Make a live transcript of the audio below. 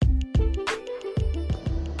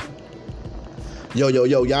Yo,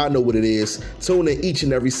 y'all know what it is. Tune in each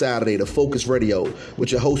and every Saturday to Focus Radio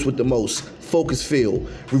with your host with the most, Focus Phil.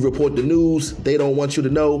 We report the news they don't want you to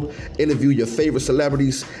know, interview your favorite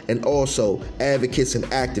celebrities, and also advocates and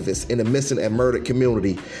activists in the missing and murdered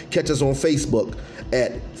community. Catch us on Facebook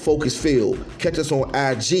at Focus Phil. Catch us on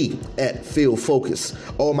IG at Phil Focus.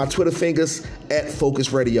 All my Twitter fingers at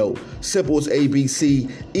Focus Radio. Simple as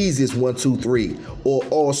ABC, easy as 1, 2, 3. Or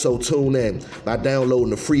also tune in by downloading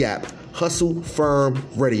the free app, Hustle Firm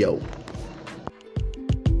Radio.